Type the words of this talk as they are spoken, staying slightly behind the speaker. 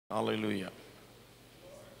Hallelujah.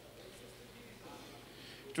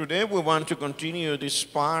 Today we want to continue this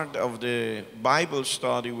part of the Bible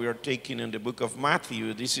study we are taking in the book of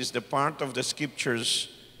Matthew. This is the part of the scriptures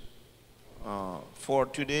for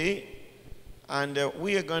today. And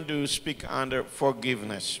we are going to speak under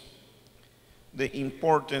forgiveness, the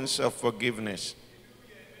importance of forgiveness.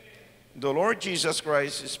 The Lord Jesus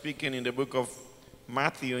Christ is speaking in the book of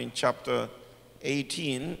Matthew in chapter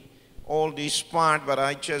 18, all this part, but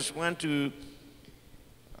I just want to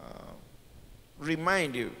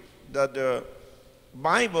remind you that the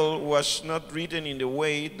Bible was not written in the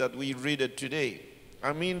way that we read it today.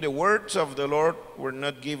 I mean, the words of the Lord were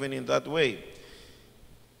not given in that way.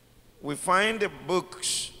 We find the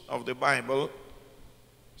books of the Bible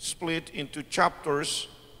split into chapters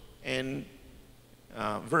and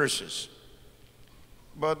verses.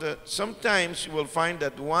 But sometimes you will find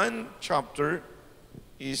that one chapter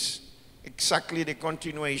is exactly the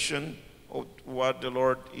continuation of what the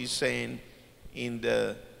Lord is saying in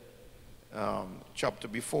the chapter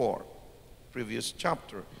before, previous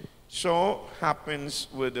chapter. So happens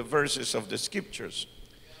with the verses of the scriptures.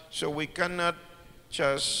 So we cannot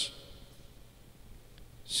just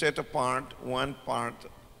set apart one part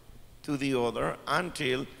to the other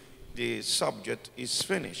until the subject is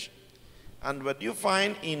finished. And what you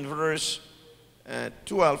find in verse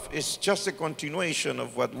 12 is just a continuation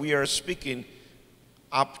of what we are speaking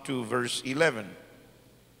up to verse 11.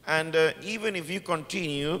 And even if you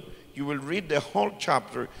continue, you will read the whole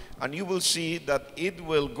chapter and you will see that it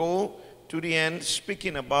will go to the end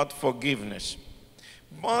speaking about forgiveness.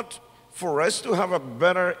 But for us to have a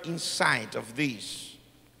better insight of this,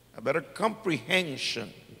 a better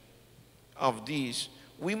comprehension of this,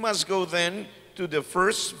 we must go then to the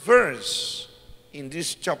first verse in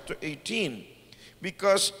this chapter 18.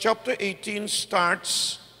 Because chapter 18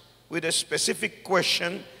 starts with a specific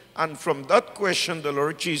question, and from that question the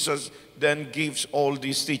Lord Jesus then gives all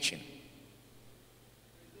this teaching.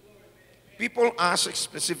 People ask a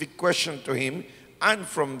specific question to him, and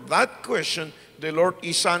from that question the Lord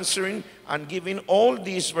is answering and giving all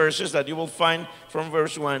these verses that you will find from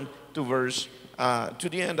verse 1 to verse to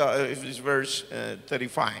the end of this verse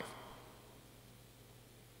 35.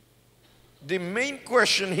 The main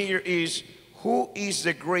question here is, who is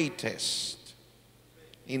the greatest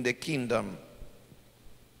in the kingdom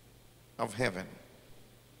of heaven?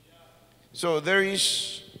 So there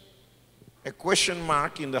is a question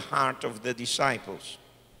mark in the heart of the disciples.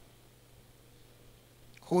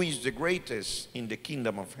 Who is the greatest in the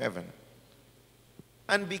kingdom of heaven?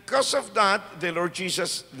 And because of that, the Lord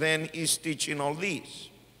Jesus then is teaching all this.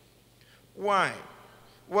 Why?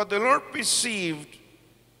 What the Lord perceived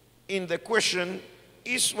in the question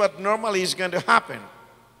is what normally is going to happen.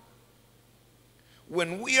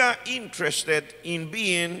 When we are interested in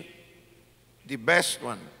being the best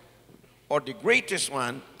one or the greatest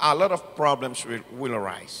one, a lot of problems will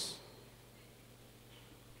arise.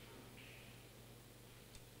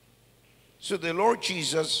 So the Lord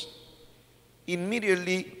Jesus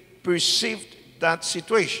immediately perceived that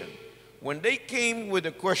situation. When they came with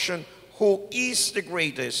the question, who is the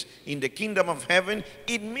greatest in the kingdom of heaven,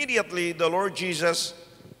 immediately the Lord Jesus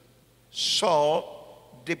saw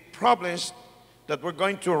the problems that were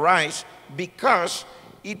going to arise, because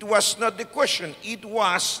it was not the question, it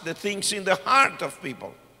was the things in the heart of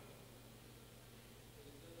people.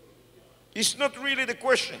 It's not really the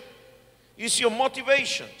question, it's your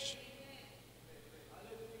motivations.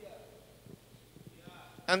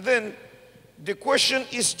 And then the question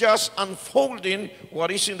is just unfolding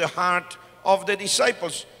what is in the heart of the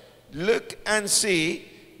disciples. Look and see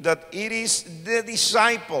that it is the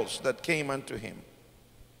disciples that came unto him.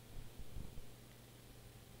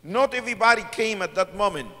 Not everybody came at that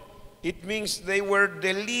moment. It means they were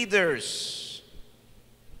the leaders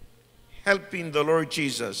helping the Lord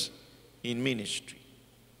Jesus in ministry.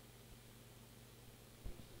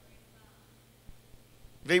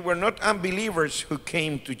 They were not unbelievers who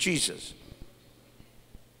came to Jesus.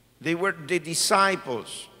 They were the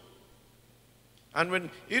disciples. And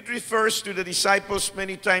when it refers to the disciples,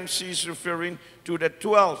 many times he's referring to the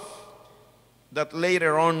 12 that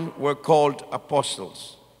later on were called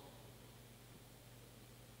apostles.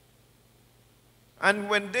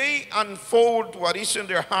 And when they unfold what is in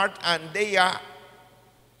their heart and they are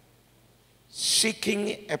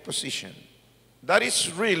seeking a position, that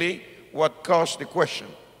is really what caused the question.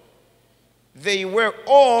 They were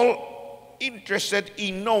all interested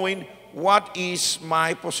in knowing, what is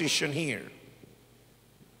my position here?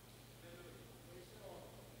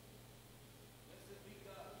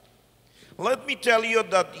 Let me tell you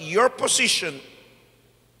that your position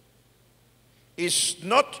is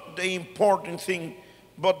not the important thing,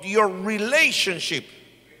 but your relationship.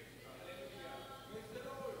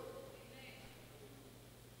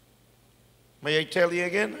 May I tell you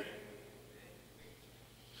again?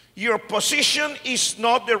 Your position is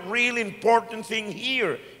not the real important thing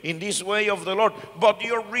here in this way of the Lord, but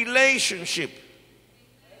your relationship.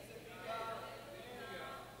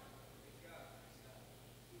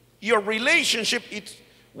 Your relationship is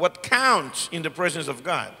what counts in the presence of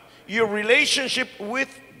God. Your relationship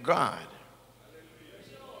with God.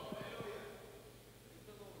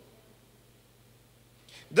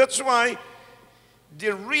 That's why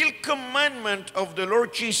the real commandment of the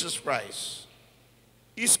Lord Jesus Christ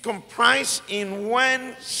is comprised in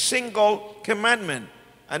one single commandment,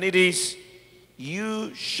 and it is,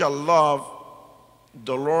 you shall love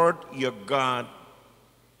the Lord your God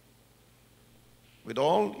with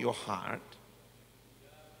all your heart,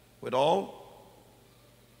 with all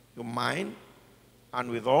your mind,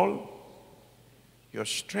 and with all your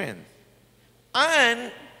strength,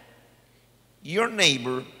 and your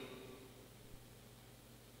neighbor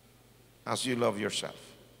as you love yourself.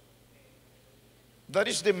 That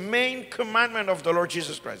is the main commandment of the Lord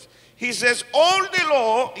Jesus Christ. He says all the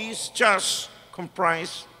law is just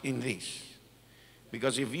comprised in this.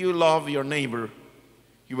 Because if you love your neighbor,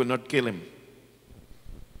 you will not kill him.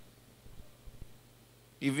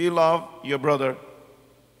 If you love your brother,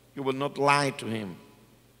 you will not lie to him.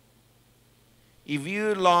 If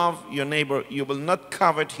you love your neighbor, you will not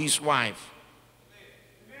covet his wife.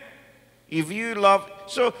 If you love,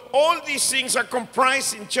 so all these things are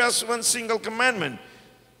comprised in just one single commandment.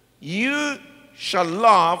 You shall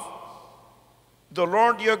love the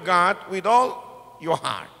Lord your God with all your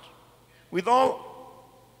heart, with all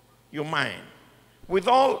your mind, with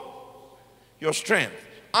all your strength,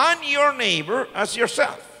 and your neighbor as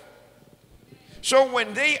yourself. So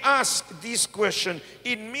when they ask this question,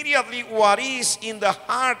 immediately what is in the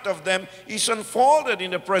heart of them is unfolded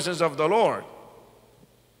in the presence of the Lord.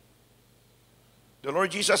 The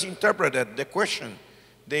Lord Jesus interpreted the question.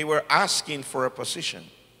 They were asking for a position.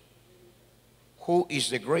 Who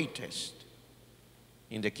is the greatest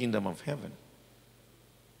in the kingdom of heaven?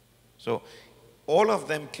 So all of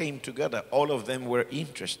them came together. All of them were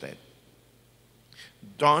interested.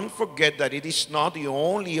 Don't forget that it is not the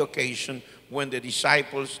only occasion when the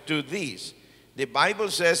disciples do this. The Bible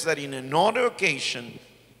says that in another occasion,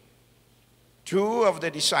 two of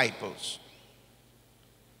the disciples,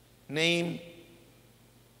 named,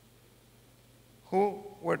 who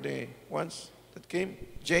were the ones that came?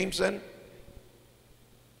 James and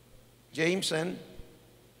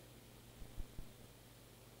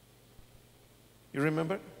you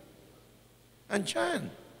remember? And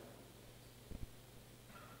John.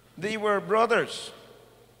 They were brothers.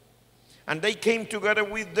 And they came together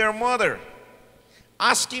with their mother,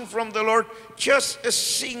 asking from the Lord just a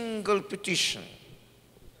single petition.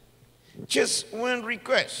 Just one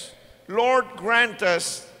request. Lord, grant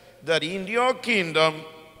us that in your kingdom,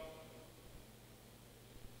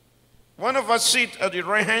 one of us sit at the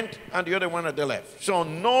right hand and the other one at the left. So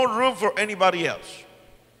no room for anybody else.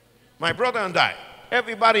 My brother and I.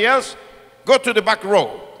 Everybody else, go to the back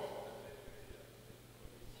row.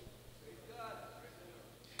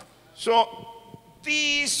 So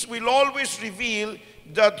this will always reveal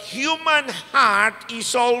that human heart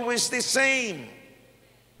is always the same.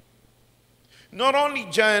 Not only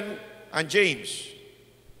John and James,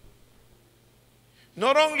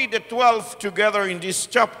 not only the 12 together in this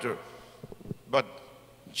chapter, but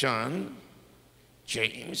John,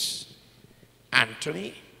 James,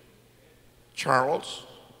 Anthony, Charles,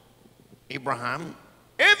 Abraham,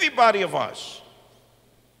 everybody of us,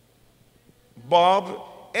 Bob,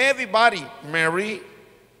 everybody, Mary,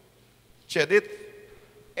 Chedith,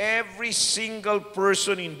 every single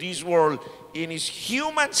person in this world in his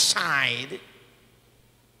human side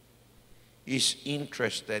is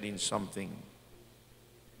interested in something.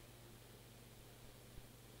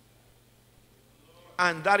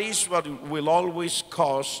 And that is what will always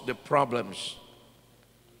cause the problems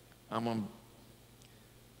among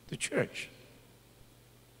the church.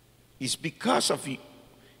 It's because of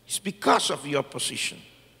your position.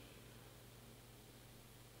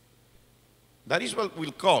 That is what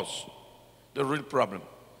will cause the real problem.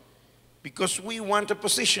 Because we want a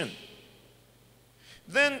position.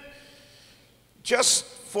 Then, just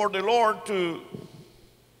for the Lord to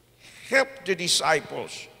help the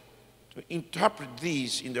disciples to interpret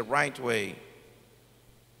these in the right way,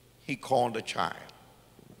 he called the child.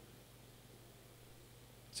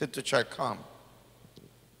 Said to the child, come.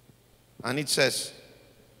 And it says,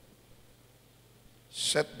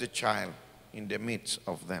 set the child in the midst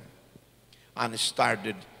of them. and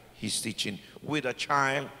started his teaching with a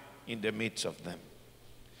child in the midst of them.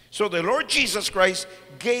 So the Lord Jesus Christ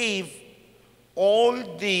gave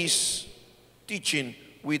all this teaching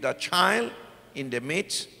with a child in the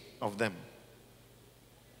midst of them.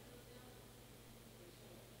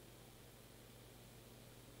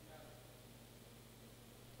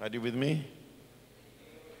 Are you with me?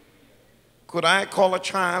 Could I call a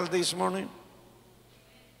child this morning?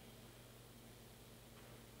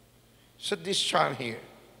 Set this child here.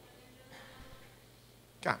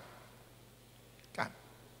 Come. Come.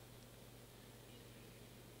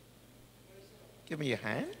 Give me your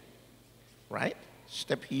hand. Right?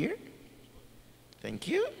 Step here. Thank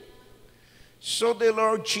you. So the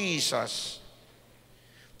Lord Jesus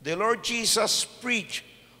preached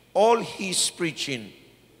all his preaching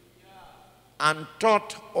and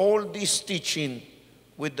taught all this teaching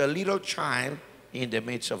with the little child in the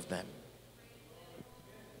midst of them.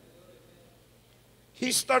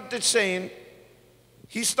 He started saying,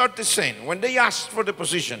 when they asked for the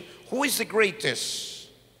position, who is the greatest?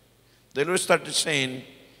 The Lord started saying,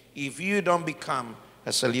 if you don't become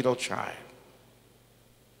as a little child,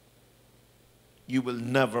 you will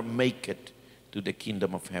never make it to the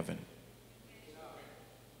kingdom of heaven.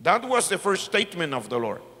 That was the first statement of the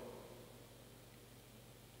Lord.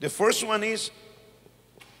 The first one is,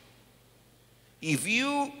 if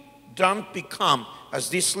you don't become as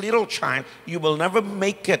this little child, you will never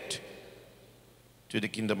make it to the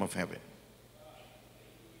kingdom of heaven.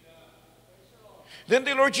 Then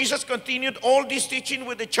the Lord Jesus continued all this teaching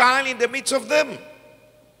with the child in the midst of them.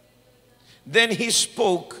 Then he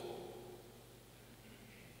spoke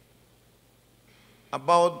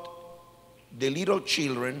about the little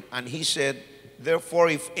children, and he said, therefore,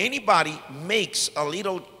 if anybody makes a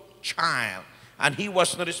little child, and he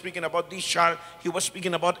was not speaking about this child, he was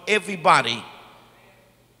speaking about everybody,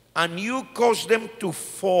 and you cause them to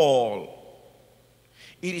fall,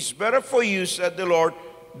 it is better for you, said the Lord,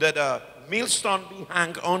 that a millstone be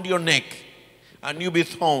hung on your neck, and you be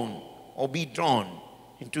thrown or be drawn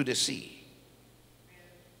into the sea.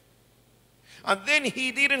 And then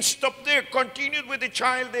he didn't stop there, continued with the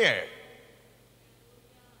child there.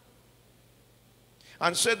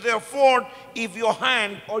 And said, therefore, if your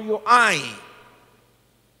hand or your eye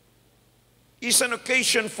is an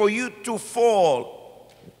occasion for you to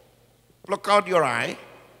fall, pluck out your eye,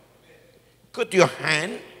 cut your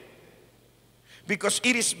hand, because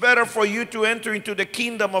it is better for you to enter into the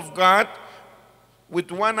kingdom of God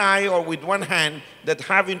with one eye or with one hand than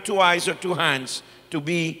having two eyes or two hands to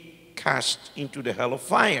be cast into the hell of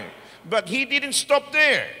fire. But he didn't stop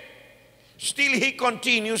there. Still he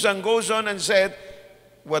continues and goes on and said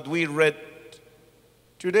what we read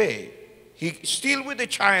today. He still with the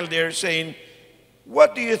child there saying,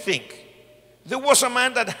 what do you think? There was a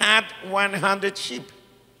man that had 100 sheep.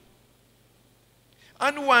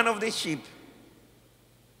 And one of the sheep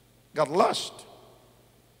got lost.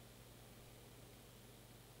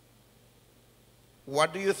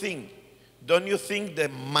 What do you think? Don't you think the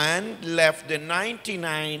man left the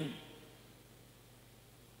 99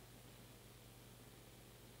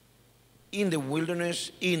 in the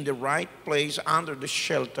wilderness, in the right place, under the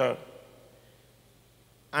shelter,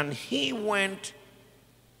 and he went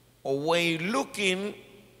away looking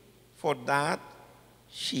for that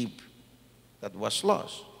sheep that was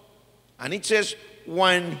lost? And it says,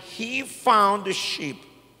 when he found the sheep,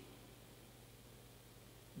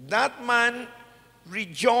 that man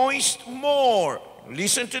rejoiced more.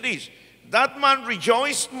 Listen to this. That man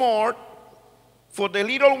rejoiced more for the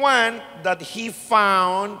little one that he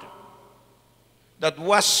found that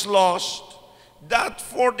was lost, that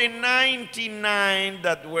for the 99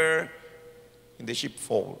 that were in the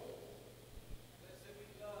sheepfold.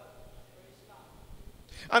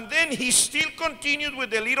 And then he still continued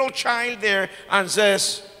with the little child there and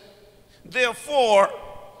says, therefore,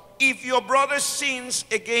 if your brother sins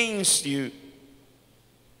against you,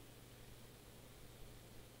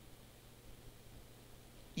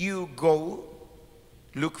 you go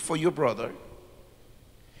look for your brother,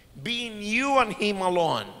 being you and him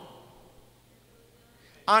alone,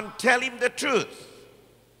 and tell him the truth.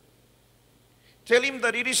 Tell him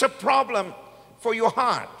that it is a problem for your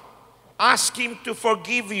heart. Ask him to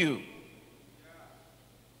forgive you.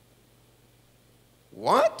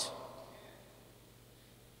 What?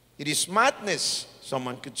 It is madness,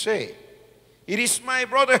 someone could say. It is my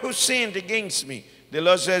brother who sinned against me. The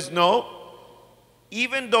Lord says, no.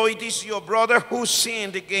 Even though it is your brother who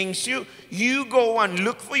sinned against you, you go and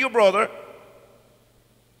look for your brother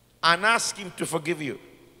and ask him to forgive you.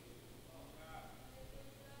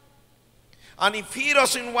 And if he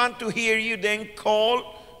doesn't want to hear you, then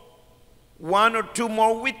call one or two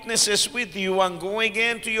more witnesses with you, and go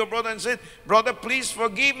again to your brother and say, brother, please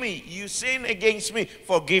forgive me. You sinned against me.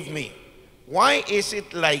 Forgive me. Why is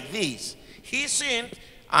it like this? He sinned,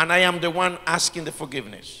 and I am the one asking the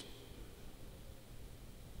forgiveness.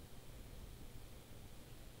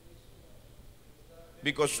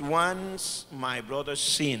 Because once my brother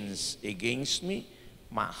sins against me,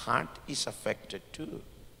 my heart is affected too.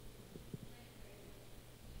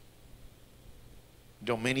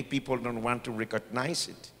 Though many people don't want to recognize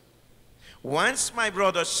it. Once my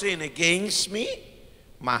brother sins against me,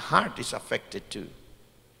 my heart is affected too.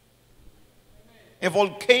 A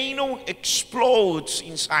volcano explodes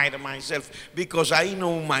inside of myself because I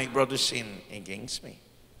know my brother sinned against me.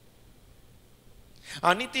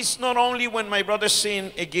 And it is not only when my brother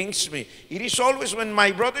sin against me. It is always when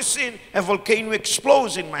my brother sin, a volcano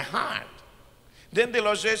explodes in my heart. Then the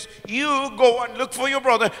Lord says, you go and look for your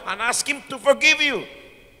brother and ask him to forgive you.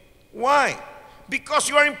 Why? Because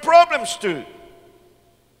you are in problems too.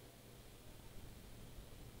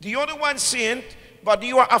 The other one sinned, but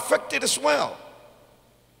you are affected as well.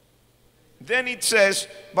 Then it says,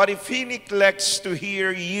 but if he neglects to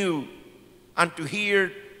hear you and to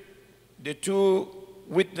hear the two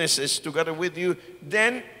witnesses together with you,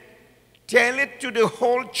 then tell it to the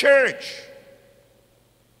whole church.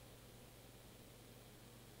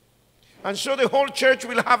 And so the whole church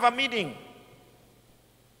will have a meeting.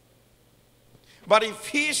 But if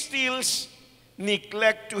he still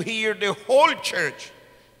neglects to hear the whole church,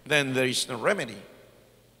 then there is no remedy.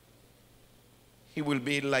 He will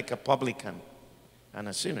be like a publican and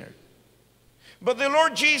a sinner. But the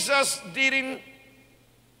Lord Jesus didn't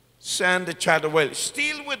send the child away.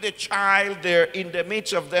 Still with the child there in the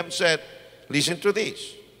midst of them said, listen to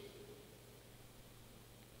this.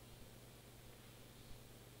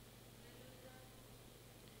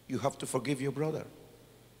 You have to forgive your brother.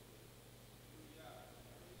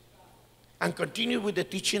 And continue with the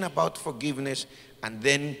teaching about forgiveness. And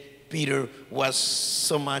then Peter was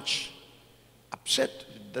so much upset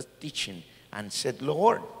with the teaching and said,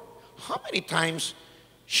 Lord, how many times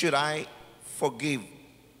should I forgive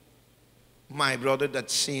my brother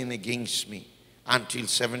that sinned against me? Until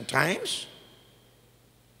 7 times?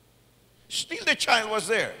 Still the child was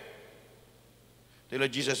there. The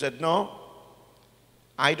Lord Jesus said, no,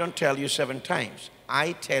 I don't tell you 7 times.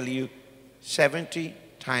 I tell you 70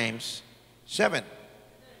 times 7.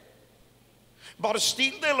 But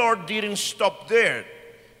still the Lord didn't stop there.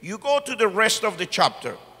 You go to the rest of the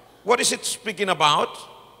chapter. What is it speaking about?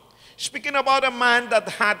 Speaking about a man that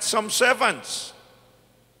had some servants.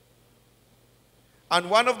 And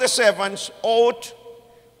one of the servants owed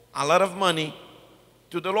a lot of money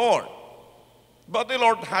to the Lord. But the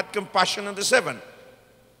Lord had compassion on the servant.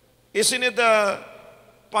 Isn't it the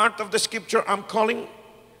part of the scripture I'm calling?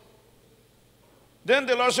 Then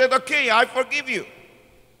the Lord said, okay, I forgive you.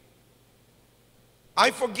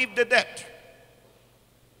 I forgive the debt.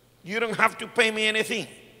 You don't have to pay me anything.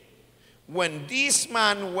 When this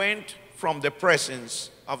man went from the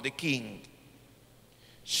presence of the king,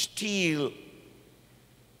 still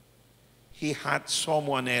he had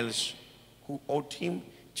someone else who owed him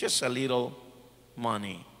just a little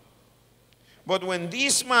money. But when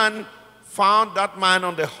this man found that man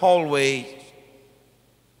on the hallway,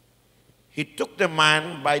 he took the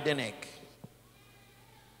man by the neck.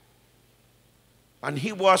 And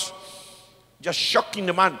he was just shocking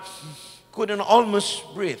the man, couldn't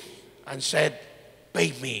almost breathe, and said,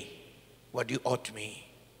 pay me what you owe me.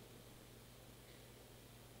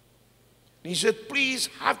 He said, please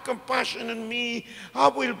have compassion on me. I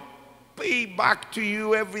will pay back to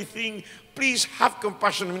you everything. Please have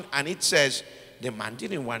compassion on me. And it says, the man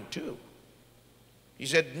didn't want to. He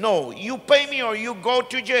said, no, you pay me or you go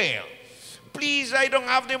to jail. Please, I don't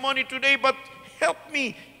have the money today, but help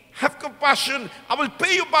me. Have compassion. I will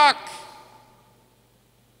pay you back.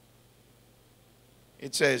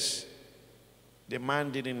 It says, the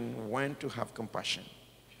man didn't want to have compassion.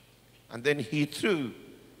 And then he threw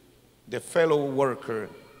the fellow worker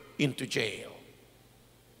into jail.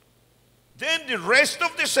 Then the rest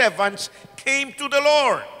of the servants came to the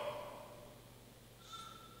Lord,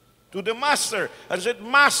 to the master, and said,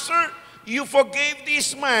 Master, you forgave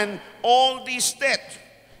this man all this debt.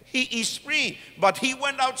 He is free. But he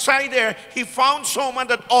went outside there. He found someone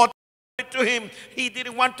that owed to him. He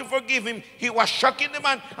didn't want to forgive him. He was shocking the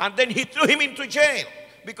man, and then he threw him into jail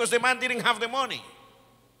because the man didn't have the money.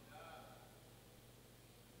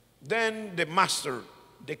 Then the master,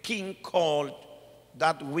 the king, called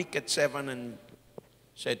that wicked servant and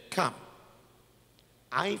said, come,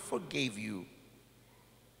 I forgave you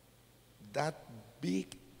that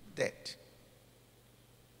big debt.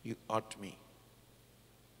 You ought me.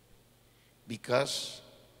 Because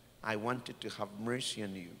I wanted to have mercy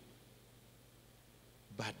on you.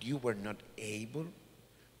 But you were not able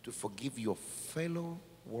to forgive your fellow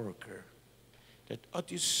worker that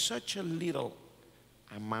owed you such a little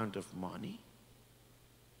amount of money.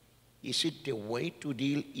 Is it the way to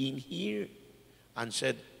deal in here? And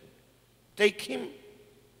said, take him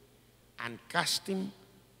and cast him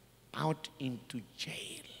out into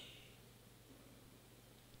jail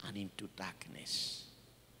and into darkness.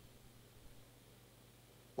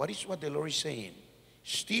 What is what the Lord is saying?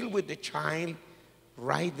 Still with the child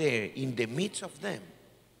right there in the midst of them.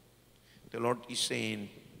 The Lord is saying,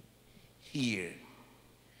 here,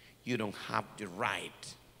 you don't have the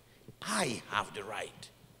right. I have the right.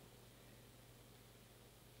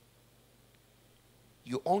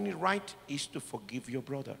 Your only right is to forgive your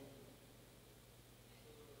brother.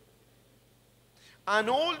 And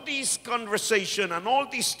all this conversation and all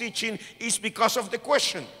this teaching is because of the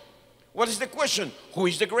question. What is the question? Who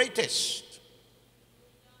is the greatest?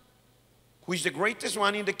 Who is the greatest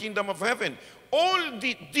one in the kingdom of heaven?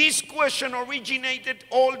 This question originated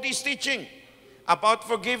all this teaching about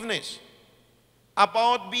forgiveness,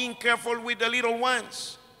 about being careful with the little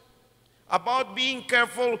ones, about being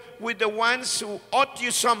careful with the ones who owed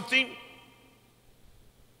you something.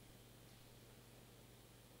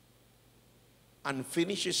 And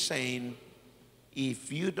finishes saying,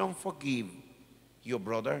 if you don't forgive your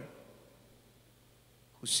brother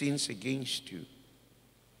who sins against you,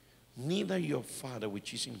 neither your Father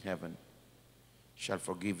which is in heaven shall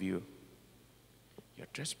forgive you your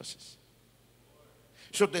trespasses.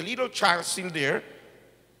 So the little child still there,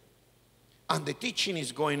 and the teaching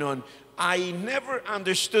is going on. I never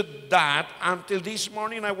understood that until this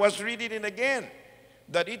morning I was reading it again.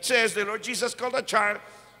 That it says the Lord Jesus called a child,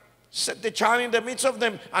 set the child in the midst of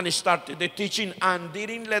them, and he started the teaching and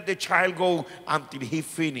didn't let the child go until he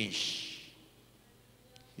finished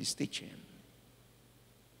his teaching.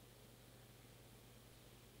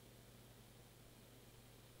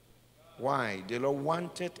 Why? The Lord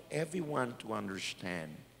wanted everyone to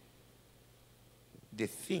understand the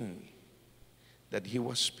thing that he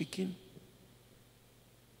was speaking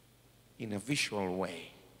in a visual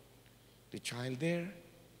way. The child there,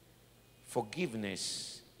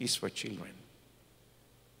 forgiveness is for children.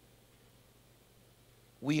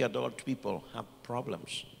 We adult people have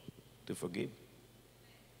problems to forgive.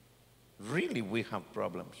 Really, we have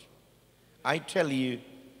problems. I tell you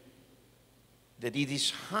that it is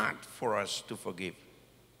hard for us to forgive.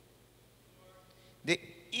 The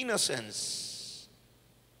innocence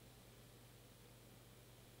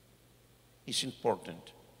is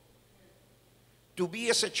important. To be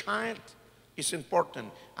as a child is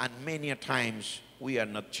important, and many a times we are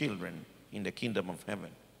not children in the kingdom of heaven.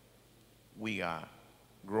 We are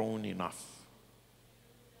grown enough.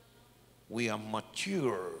 We are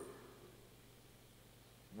mature.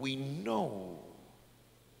 We know.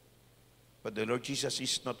 But the Lord Jesus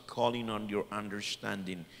is not calling on your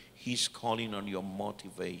understanding. He's calling on your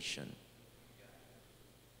motivation.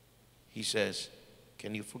 He says,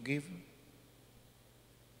 can you forgive?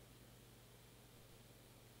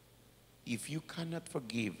 If you cannot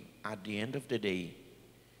forgive, at the end of the day,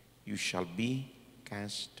 you shall be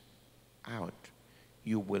cast out.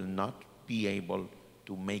 You will not be able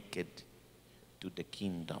to make it to the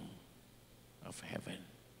kingdom of heaven.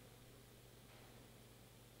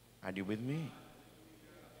 Are you with me?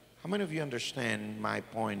 How many of you understand my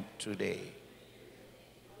point today?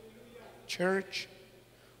 Church,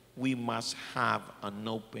 we must have an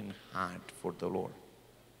open heart for the Lord.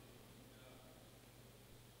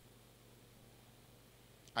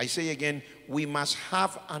 I say again, we must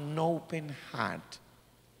have an open heart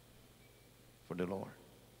for the Lord.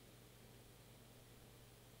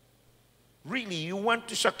 Really, you want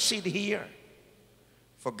to succeed here?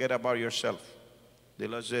 Forget about yourself. The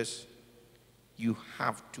Lord says, you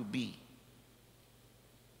have to be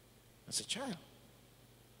as a child.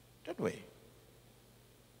 That way.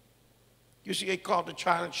 You see, I called the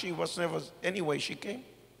child, she was never, anyway, she came.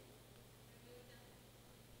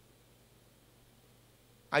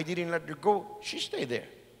 I didn't let her go. She stayed there.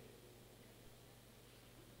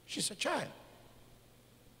 She's a child.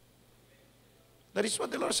 That is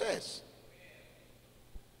what the Lord says.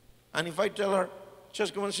 And if I tell her,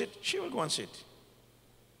 just go and sit, she will go and sit.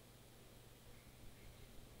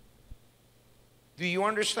 Do you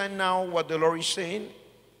understand now what the Lord is saying?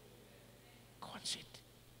 Go and sit.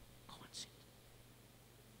 Go and sit.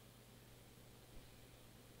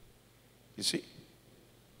 You see?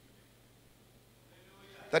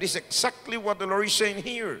 That is exactly what the Lord is saying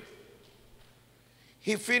here.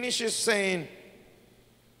 He finishes saying,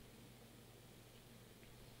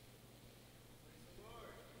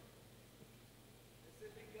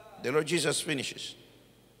 The Lord Jesus finishes.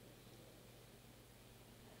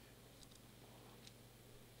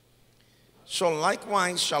 So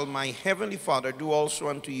likewise shall my heavenly Father do also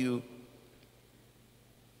unto you,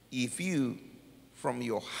 if you from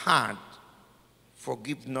your heart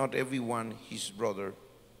forgive not everyone his brother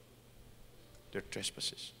their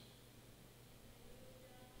trespasses.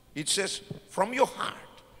 It says from your heart.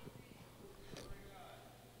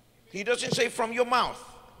 He doesn't say from your mouth.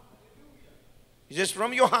 He says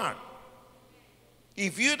from your heart.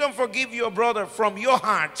 If you don't forgive your brother from your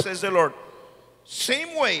heart, says the Lord,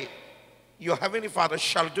 same way your heavenly Father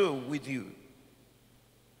shall do with you.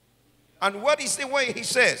 And what is the way he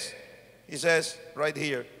says? He says right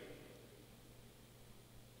here,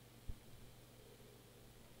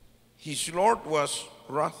 his Lord was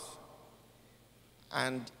wroth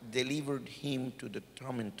and delivered him to the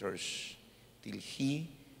tormentors till he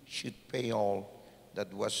should pay all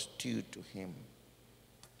that was due to him.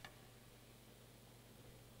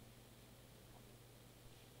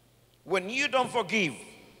 When you don't forgive,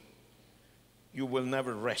 you will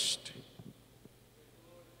never rest.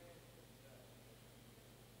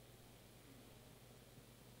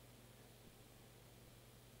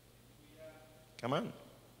 Come on.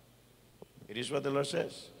 It is what the Lord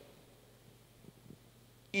says.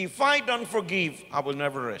 If I don't forgive, I will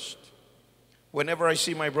never rest. Whenever I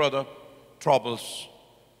see my brother, troubles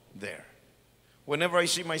there. Whenever I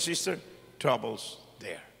see my sister, troubles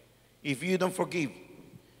there. If you don't forgive,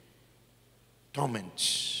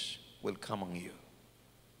 torments will come on you.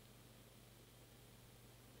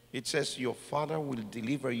 It says your Father will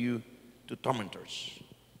deliver you to tormentors.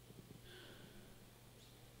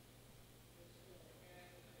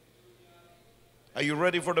 Are you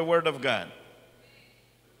ready for the word of God?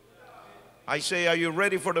 I say, are you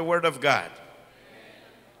ready for the word of God?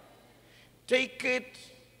 Take it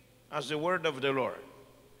as the word of the Lord.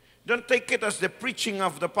 Don't take it as the preaching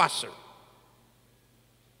of the pastor.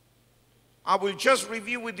 I will just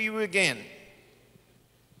review with you again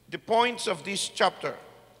the points of this chapter.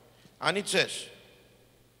 And it says,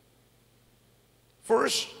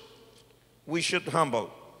 first, we should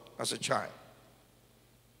humble as a child.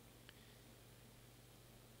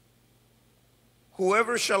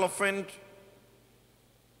 Whoever shall offend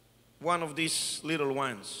one of these little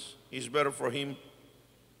ones, is better for him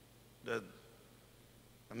that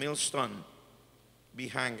a millstone be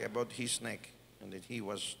hung about his neck and that he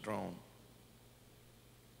was drowned.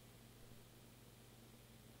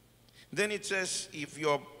 Then it says, if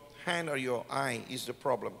your hand or your eye is the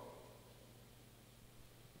problem,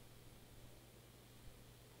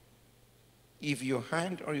 if your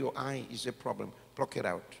hand or your eye is a problem, pluck it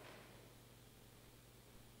out.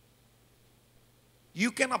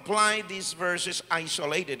 You can apply these verses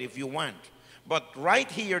isolated if you want. But right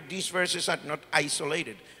here, these verses are not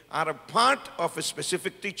isolated, are a part of a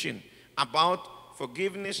specific teaching about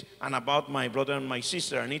forgiveness and about my brother and my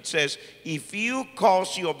sister. And it says, if you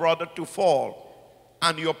cause your brother to fall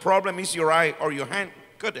and your problem is your eye or your hand,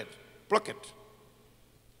 cut it, pluck it.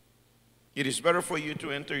 It is better for you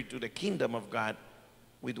to enter into the kingdom of God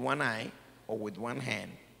with one eye or with one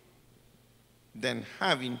hand than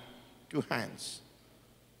having two hands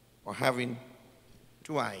or having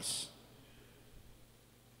two eyes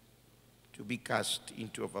to be cast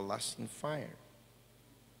into everlasting fire.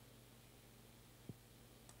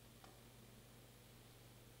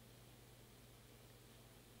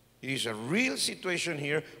 It is a real situation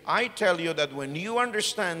here. I tell you that when you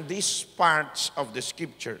understand these parts of the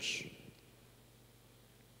scriptures,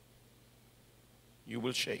 you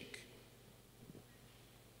will shake.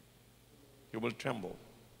 You will tremble.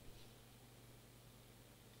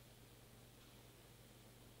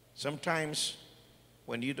 Sometimes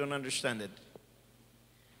when you don't understand it,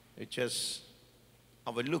 you just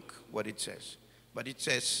overlook what it says. But it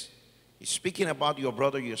says, it's speaking about your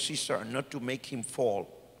brother, your sister, and not to make him fall.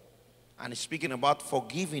 And it's speaking about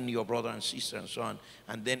forgiving your brother and sister and so on.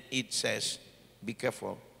 And then it says, be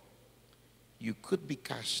careful. You could be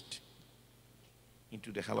cast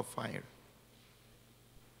into the hell of fire.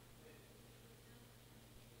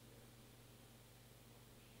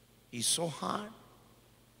 It's so hard.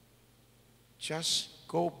 Just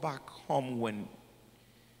go back home when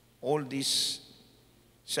all these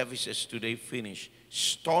services today finish.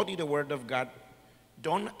 Study the Word of God.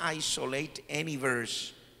 Don't isolate any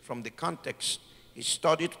verse from the context.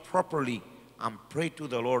 Study it properly and pray to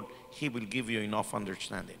the Lord. He will give you enough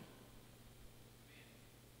understanding.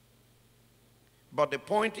 But the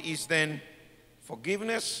point is then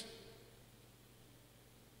forgiveness.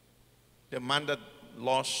 The man that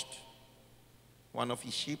lost one of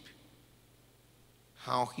his sheep,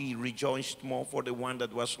 how he rejoiced more for the one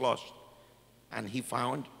that was lost. And he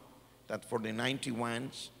found that for the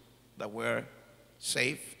 91s that were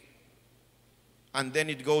saved. And then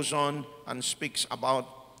it goes on and speaks about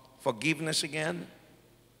forgiveness again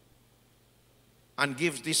and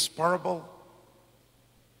gives this parable.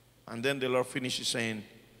 And then the Lord finishes saying,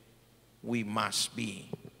 we must be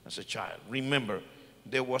as a child. Remember,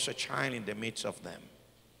 there was a child in the midst of them.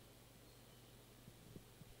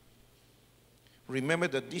 Remember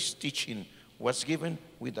that this teaching was given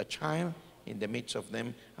with a child in the midst of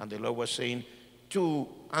them, and the Lord was saying, to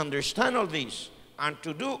understand all this and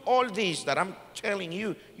to do all this that I'm telling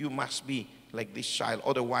you, you must be like this child,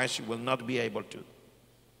 otherwise you will not be able to.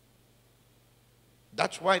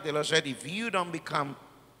 That's why the Lord said, if you don't become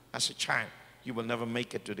as a child, you will never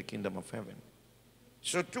make it to the kingdom of heaven.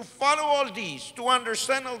 So to follow all these, to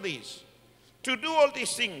understand all these, to do all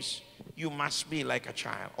these things, you must be like a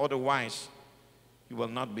child. Otherwise, you will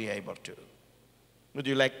not be able to. Would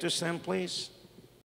you like to stand, please?